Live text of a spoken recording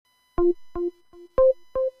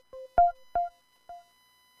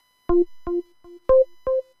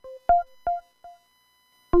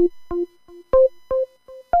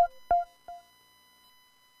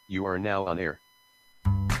You are now on air.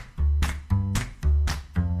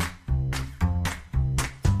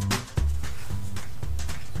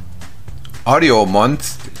 Audio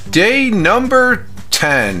month, day number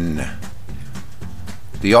 10.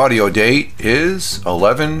 The audio date is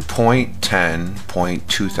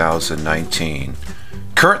 11.10.2019.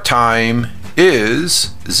 Current time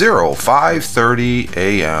is 05:30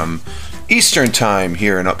 a.m. Eastern Time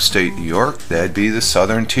here in upstate New York. That'd be the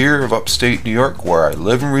southern tier of upstate New York where I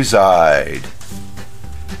live and reside.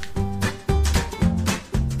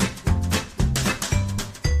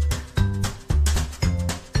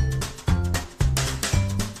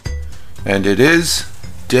 And it is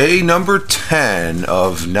day number 10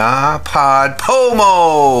 of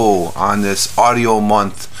NaPodPoMo on this audio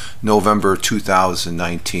month, November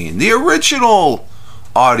 2019. The original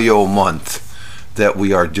audio month that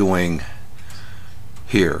we are doing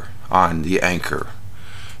here on the Anchor.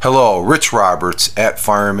 Hello, Rich Roberts at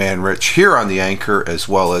Fireman Rich here on the Anchor, as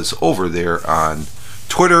well as over there on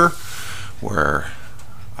Twitter, where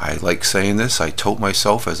I like saying this, I tote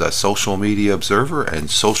myself as a social media observer and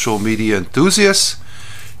social media enthusiast,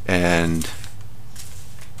 and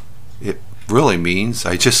it really means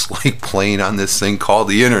I just like playing on this thing called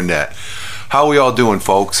the internet. How we all doing,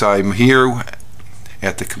 folks? I'm here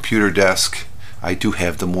at the computer desk. I do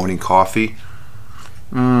have the morning coffee.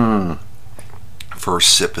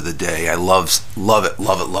 First sip of the day. I love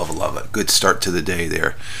it. Good start to the day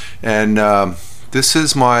there. And this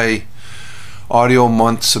is my audio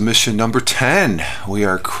month submission number 10. We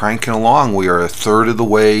are cranking along. We are a third of the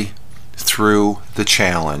way through the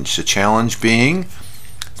challenge. The challenge being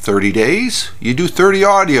 30 days. You do 30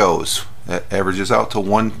 audios. That averages out to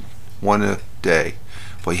one a day.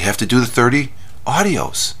 But you have to do the 30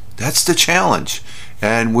 audios. That's the challenge.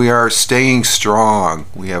 And we are staying strong.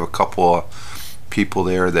 We have a couple of people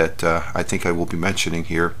there that I think I will be mentioning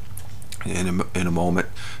here in a moment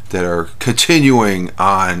that are continuing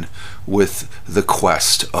on with the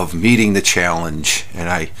quest of meeting the challenge, and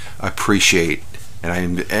I appreciate and I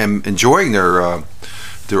am enjoying their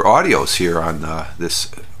audios here on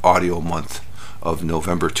this audio month of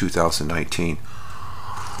November 2019.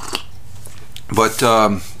 But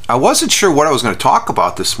I wasn't sure what I was going to talk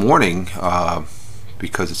about this morning,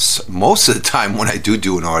 because it's most of the time when I do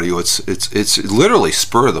an audio, it's literally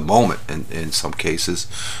spur of the moment in some cases,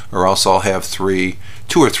 or else I'll have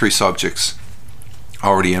two or three subjects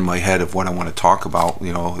already in my head of what I want to talk about,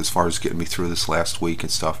 as far as getting me through this last week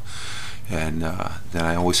and stuff. And then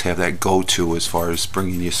I always have that go-to as far as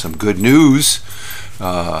bringing you some good news,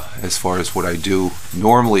 as far as what I do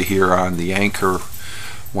normally here on the Anchor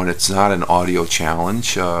when it's not an audio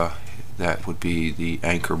challenge. That would be the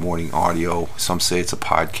Anchor Morning Audio. Some say it's a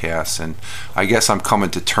podcast, and I guess I'm coming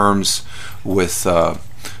to terms with the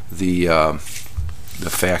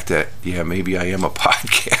fact that maybe I am a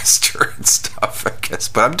podcaster and stuff, I guess.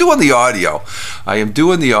 But I'm doing the audio. I am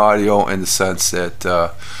doing the audio in the sense that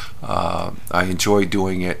I enjoy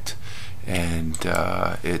doing it, and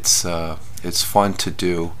it's fun to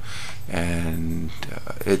do, and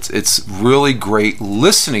it's really great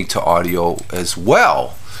listening to audio as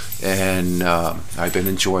well. And I've been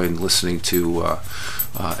enjoying listening to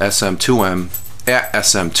SM2M at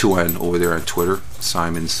SM2N over there on Twitter,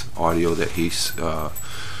 Simon's audio that he's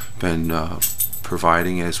been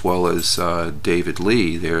providing, as well as David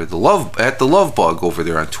Lee there, the Love Bug over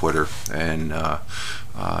there on Twitter, and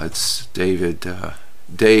it's Dave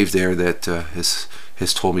there that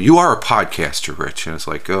has told me, you are a podcaster, Rich, and it's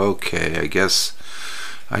like, okay, I guess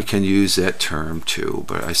I can use that term too,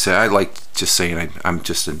 but I like just saying I'm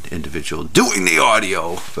just an individual doing the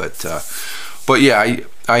audio. But yeah,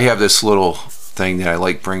 I have this little thing that I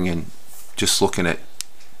like bringing, just looking at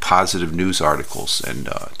positive news articles and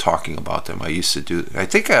talking about them. I used to do. I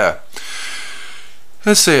think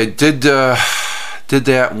let's say I did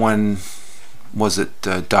that when was it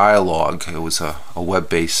Dialogue? It was a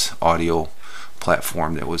web-based audio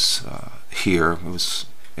platform that was here. It was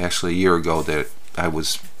actually a year ago that I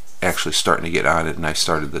was actually starting to get on it, and I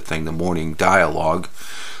started the thing, the Morning Dialogue.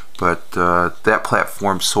 But that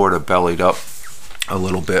platform sort of bellied up a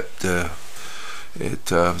little bit. So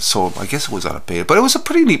I guess it was out of beta, but it was a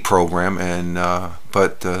pretty neat program. And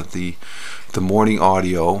but the Morning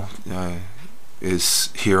Audio is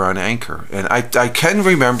here on Anchor, and I can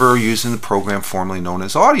remember using the program formerly known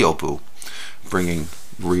as AudioBoo,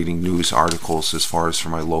 reading news articles as far as for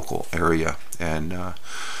my local area, and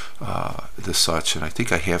the such. And I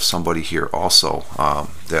think I have somebody here also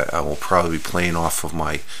that I will probably be playing off of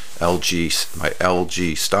my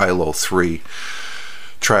LG Stylo 3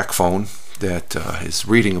 track phone that is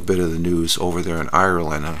reading a bit of the news over there in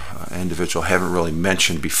Ireland. An individual I haven't really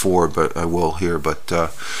mentioned before, but I will here. But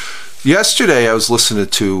yesterday I was listening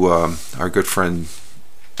to our good friend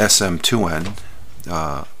SM2N.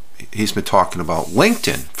 He's been talking about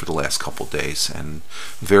LinkedIn for the last couple days, and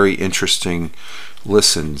very interesting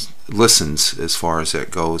listens as far as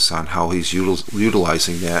that goes on how he's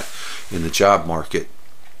utilizing that in the job market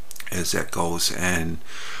as that goes. And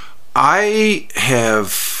I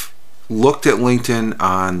have looked at LinkedIn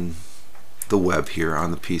on the web here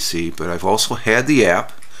on the PC, but I've also had the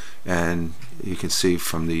app, and you can see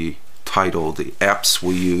from the title, the apps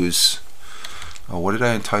we use. What did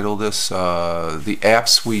I entitle this? The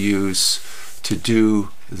apps we use to do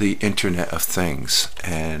the Internet of Things.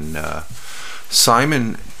 And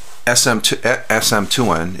Simon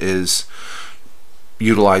SM2N is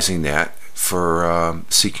utilizing that for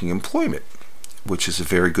seeking employment, which is a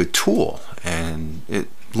very good tool. And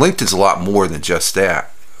LinkedIn's a lot more than just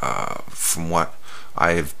that, from what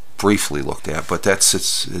I have briefly looked at. But that's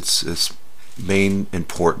its main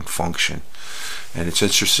important function. And it's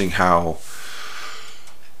interesting how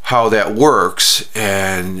that works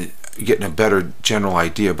and getting a better general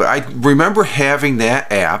idea. But I remember having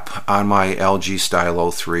that app on my LG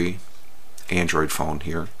Stylo 3 Android phone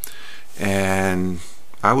here, and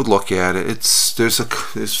I would look at it.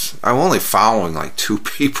 I'm only following like 2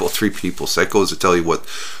 people, 3 people, so that goes to tell you what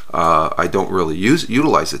I don't really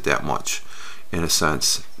utilize it that much in a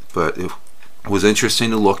sense. But it was interesting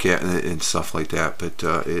to look at and stuff like that. But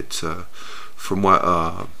it's from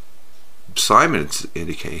what Simon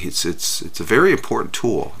indicates, it's a very important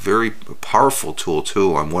tool, very powerful tool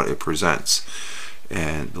too on what it presents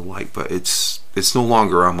and the like. But it's no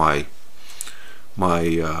longer on my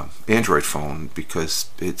Android phone because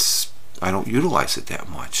I don't utilize it that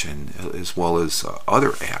much, and as well as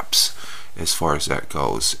other apps as far as that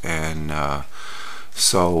goes. And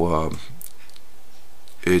so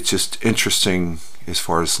it's just interesting as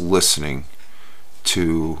far as listening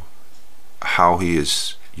to how he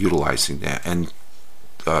is utilizing that, and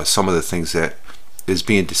some of the things that is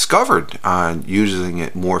being discovered on using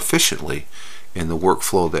it more efficiently in the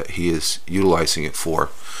workflow that he is utilizing it for.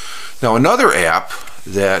 Now, another app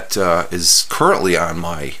that is currently on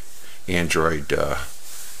my Android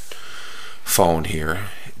phone here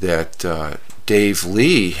that Dave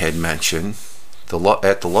Lee had mentioned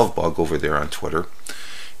at the Love Bug over there on Twitter,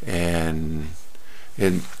 and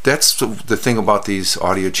that's the thing about these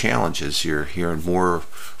audio challenges. You're hearing more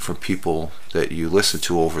from people that you listen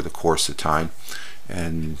to over the course of time,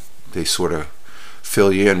 and they sort of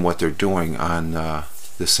fill you in what they're doing on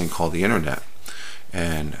this thing called the internet,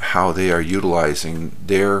 and how they are utilizing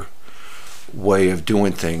their way of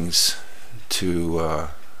doing things to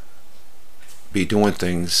be doing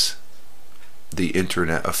things, the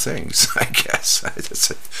Internet of Things, I guess.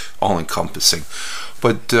 That's all encompassing.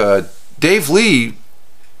 But Dave Lee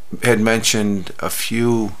had mentioned a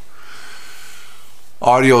few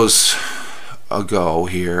audios ago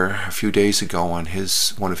here, a few days ago, on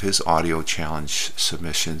one of his audio challenge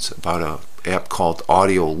submissions about a app called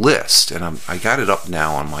Audio List, and I got it up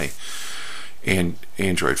now on my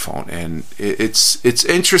Android phone, and it's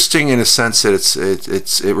interesting in a sense that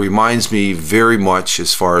it reminds me very much,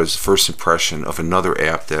 as far as first impression, of another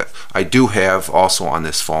app that I do have also on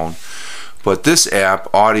this phone. But this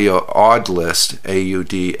app, Audlist,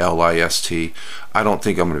 AUDLIST, I don't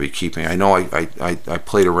think I'm going to be keeping. I know I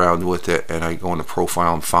played around with it, and I go into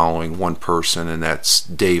profile and following one person, and that's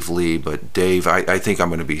Dave Lee. But Dave, I think I'm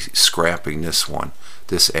going to be scrapping this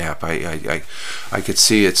app. I could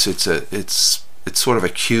see it's sort of a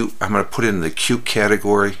cute. I'm going to put it in the cute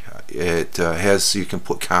category. It has, you can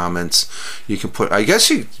put comments. You can put, I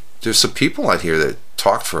guess there's some people out here that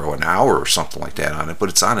talked for an hour or something like that on it, but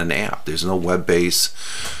it's on an app. There's no web base.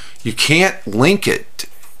 You can't link it.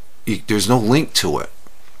 There's no link to it.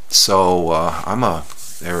 So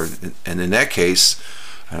and in that case,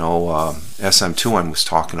 I know SM2N was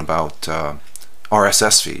talking about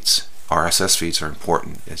RSS feeds. RSS feeds are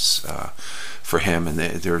important. It's for him, and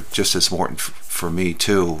they're just as important for me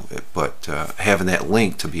too. But having that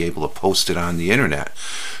link to be able to post it on the internet.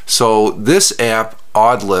 So this app,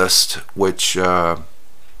 Audlist, which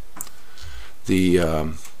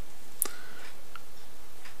the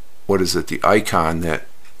icon that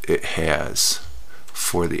it has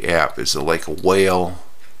for the app is like a whale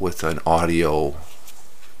with an audio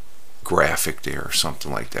graphic there or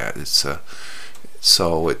something like that. It's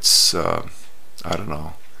so it's I don't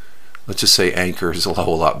know. let's just say Anchor is a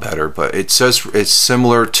whole lot better, but it says it's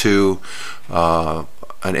similar to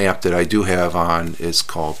an app that I do have on is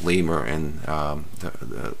called Lemur, and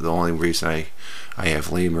the only reason I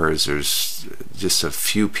have Lemur is there's just a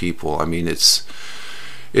few people. I mean, it's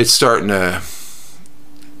starting to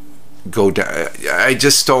go down.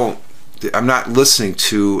 I'm not listening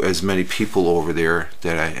to as many people over there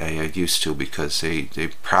that I used to, because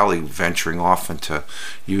they're probably venturing off into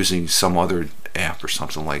using some other app or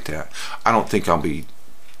something like that. I don't think I'll be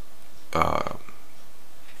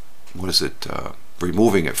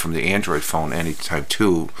removing it from the Android phone anytime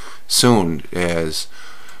too soon, as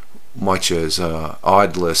much as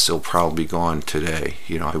Odd List will probably be gone today.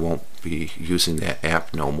 I won't be using that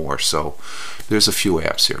app no more. So there's a few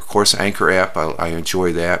apps here. Of course, Anchor app, I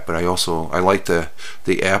enjoy that, but I like the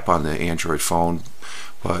app on the Android phone.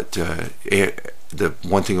 But the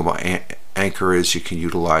one thing about Anchor is you can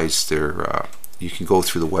utilize their you can go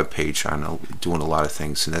through the web page on doing a lot of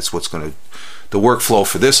things, and that's what's going to the workflow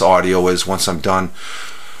for this audio is, once I'm done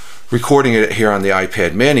recording it here on the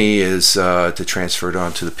iPad mini, is to transfer it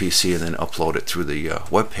onto the PC and then upload it through the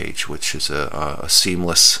web page, which is a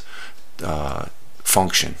seamless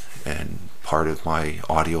function and part of my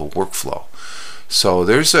audio workflow. So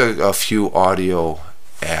there's a few audio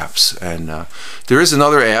apps, and there is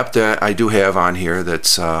another app that I do have on here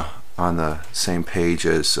that's on the same page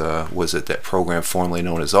as that program formerly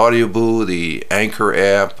known as AudioBoo, the Anchor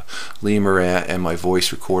app, Lemur app, and my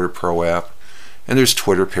Voice Recorder Pro app. And there's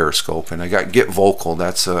Twitter, Periscope, and I got Get Vocal.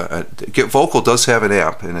 Get Vocal does have an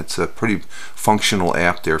app, and it's a pretty functional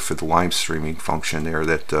app there for the live streaming function there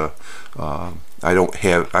that I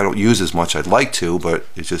don't use as much. I'd like to, but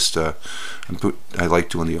it's just I like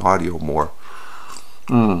doing the audio more.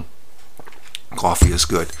 Coffee is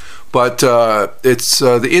good. But it's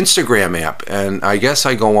the Instagram app, and I guess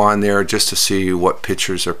I go on there just to see what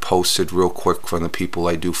pictures are posted real quick from the people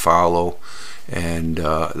I do follow and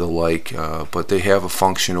the like. But they have a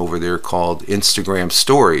function over there called Instagram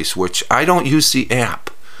Stories, which I don't use the app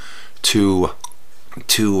to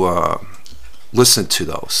listen to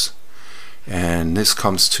those. And this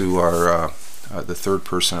comes to our the third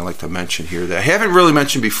person I like to mention here that I haven't really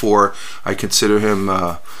mentioned before. I consider him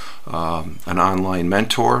an online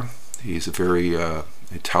mentor. He's a very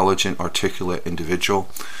intelligent, articulate individual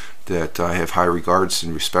that I have high regards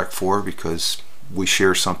and respect for, because we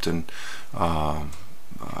share something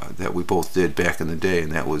that we both did back in the day,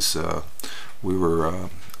 and that was we were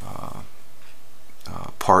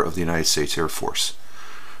part of the United States Air Force,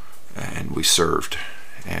 and we served.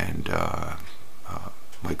 And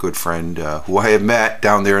my good friend, who I have met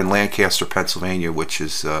down there in Lancaster, Pennsylvania, which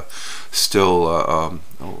is still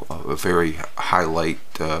a very highlight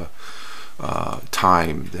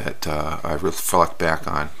time that I reflect back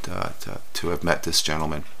on to have met this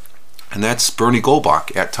gentleman. And that's Bernie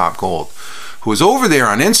Goldbach at Top Gold, who is over there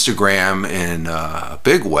on Instagram in a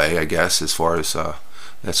big way, I guess, as far as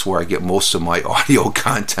that's where I get most of my audio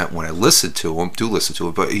content when I listen to him,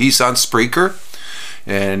 but he's on Spreaker,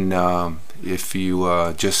 and if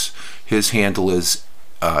you just, his handle is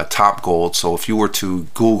Top Gold. So if you were to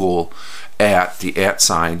Google the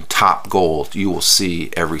 @ Top Gold, you will see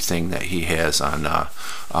everything that he has on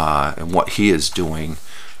and what he is doing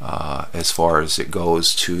as far as it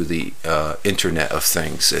goes to the Internet of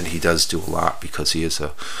Things. And he does do a lot, because he is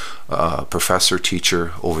a professor,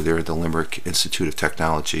 teacher over there at the Limerick Institute of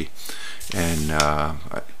Technology, and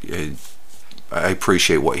I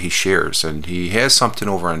appreciate what he shares. And he has something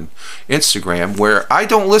over on Instagram where I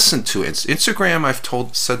don't listen to it. Instagram, I've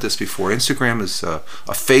said this before, Instagram is a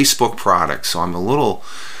Facebook product, so I'm a little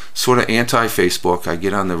sort of anti-Facebook. I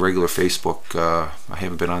get on the regular Facebook. I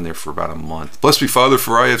haven't been on there for about a month. Bless me, Father,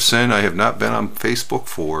 for I have sinned. I have not been on Facebook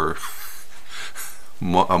for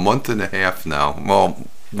a month and a half now.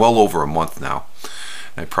 Well over a month now.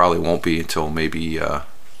 I probably won't be until maybe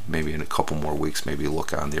in a couple more weeks. Maybe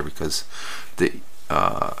look on there, because the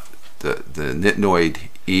Nitnoid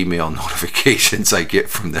email notifications I get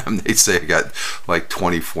from them, they say I got like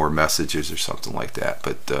 24 messages or something like that.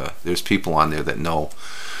 But there's people on there that know,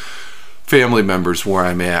 family members, where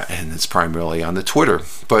I'm at, and it's primarily on the Twitter.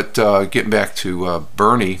 But getting back to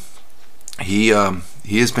Bernie, he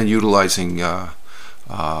has been utilizing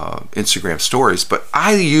Instagram Stories, but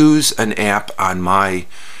I use an app on my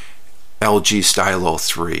LG Stylo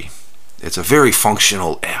 3. It's a very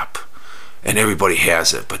functional app, and everybody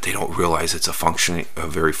has it, but they don't realize it's a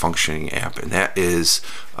very functioning app, and that is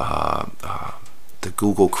the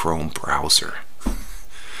Google Chrome browser.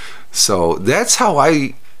 So that's how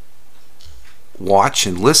I watch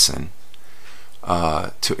and listen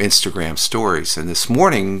to Instagram Stories. And this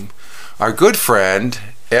morning, our good friend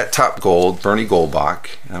at Top Gold, Bernie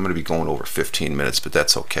Goldbach. And I'm going to be going over 15 minutes, but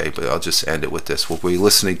that's okay. But I'll just end it with this. We'll be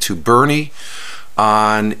listening to Bernie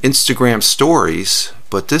on Instagram stories,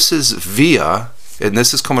 but this is via, and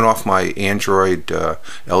this is coming off my Android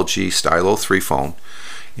LG Stylo 3 phone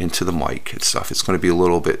into the mic and stuff. It's going to be a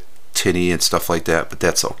little bit tinny and stuff like that, but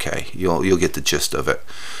that's okay. You'll get the gist of it.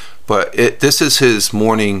 But this is his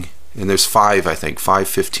morning, and there's five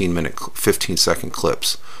 15-second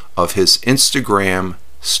clips of his Instagram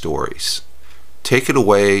stories. Take it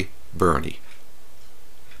away, Bernie.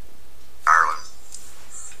 Ireland.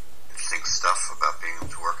 Interesting stuff about being able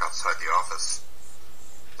to work outside the office.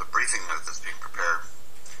 The briefing note that's being prepared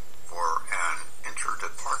for an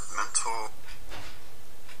interdepartmental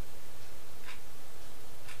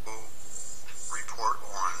report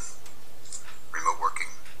on remote working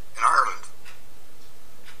in Ireland.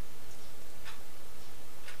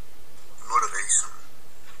 Motivation.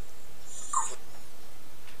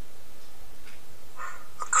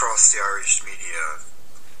 Across the Irish media,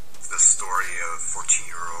 the story of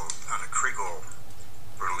 14-year-old Anna Kriegel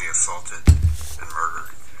brutally assaulted and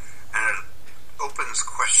murdered. And it opens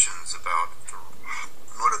questions about the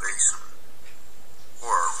motivation,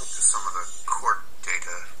 or some of the court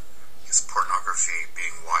data is pornography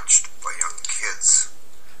being watched by young kids.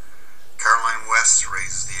 Caroline West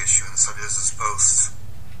raises the issue in the Sunday Business Post.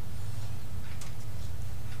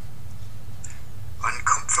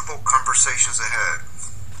 Uncomfortable conversations ahead if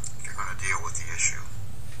you're going to deal with the issue.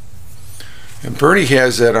 And Bernie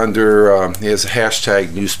has that under, he has a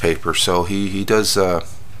hashtag newspaper, so he does, I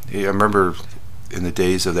remember in the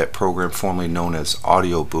days of that program formerly known as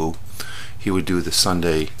Audio Boo, he would do the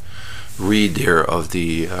Sunday read there of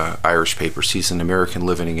the Irish papers. He's an American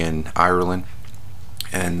living in Ireland,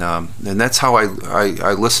 and that's how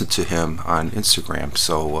I listen to him on Instagram.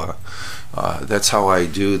 So that's how I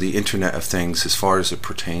do the Internet of Things as far as it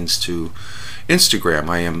pertains to Instagram.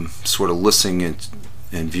 I am sort of listening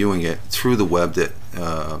and viewing it through the web, that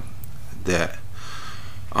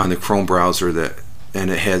on the Chrome browser, and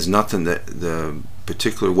it has nothing, that the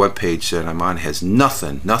particular web page that I'm on has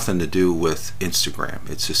nothing to do with Instagram.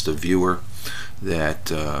 It's just a viewer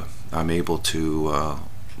that I'm able to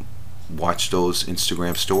watch those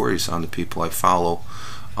Instagram stories on the people I follow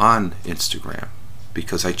on Instagram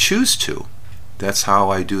because I choose to. That's how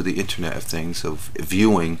I do the Internet of Things, of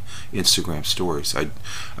viewing Instagram stories.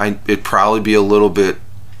 It'd probably be a little bit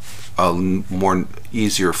more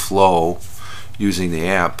easier flow using the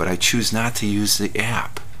app, but I choose not to use the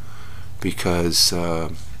app because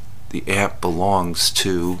the app belongs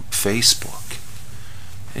to Facebook.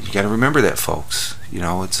 And you got to remember that, folks. You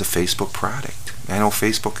know, it's a Facebook product. I know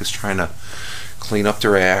Facebook is trying to clean up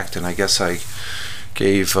their act, and I guess I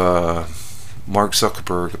gave Mark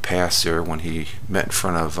Zuckerberg a pass there when he met in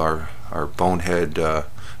front of our bonehead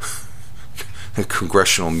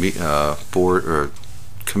congressional board or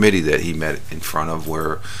committee that he met in front of,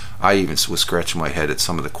 where I even was scratching my head at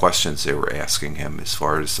some of the questions they were asking him as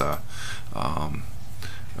far as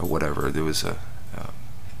whatever. There was a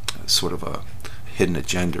sort of a hidden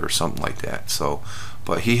agenda or something like that. So,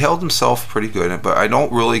 but he held himself pretty good. But I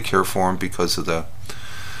don't really care for him because of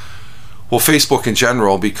Facebook in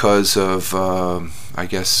general, because of I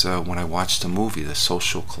guess when I watched the movie The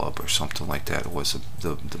Social Club or something like that. It was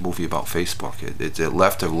the movie about Facebook. It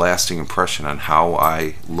left a lasting impression on how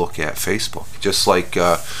I look at Facebook. Just like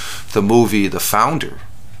the movie The Founder.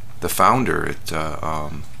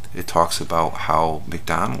 It talks about how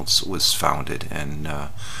McDonald's was founded and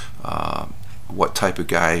what type of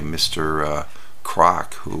guy Mr.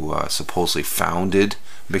 Kroc, who supposedly founded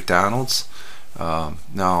McDonald's.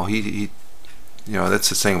 No, he you know, that's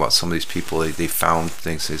the thing about some of these people. They found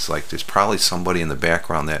things. It's like there's probably somebody in the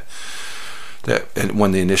background that and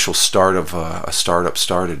when the initial start of a startup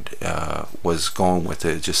started, was going with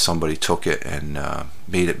it. Just somebody took it and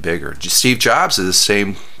made it bigger. Steve Jobs is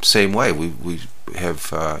the same way. We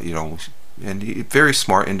have you know, and very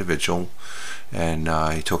smart individual, and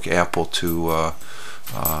he took Apple to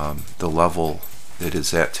the level that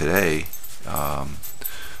it's at today.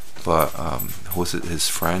 But was it his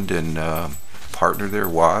friend and partner there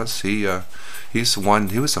he's the one,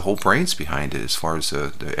 he was the whole brains behind it as far as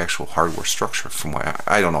the actual hardware structure. From what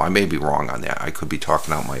I don't know, I may be wrong on that. I could be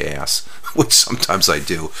talking out my ass, which sometimes I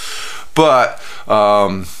do. But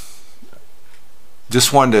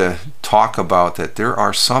just wanted to talk about that there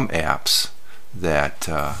are some apps that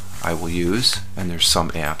I will use, and there's some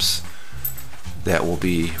apps that will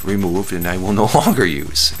be removed and I will no longer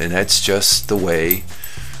use. And that's just the way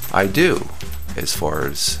I do as far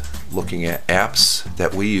as looking at apps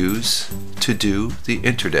that we use to do the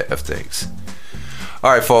Internet of Things. All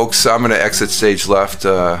right, folks, I'm going to exit stage left.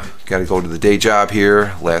 Got to go to the day job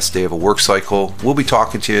here. Last day of a work cycle. We'll be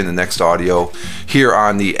talking to you in the next audio here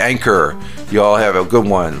on the Anchor. You all have a good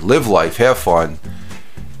one. Live life. Have fun.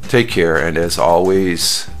 Take care. And as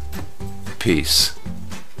always, peace.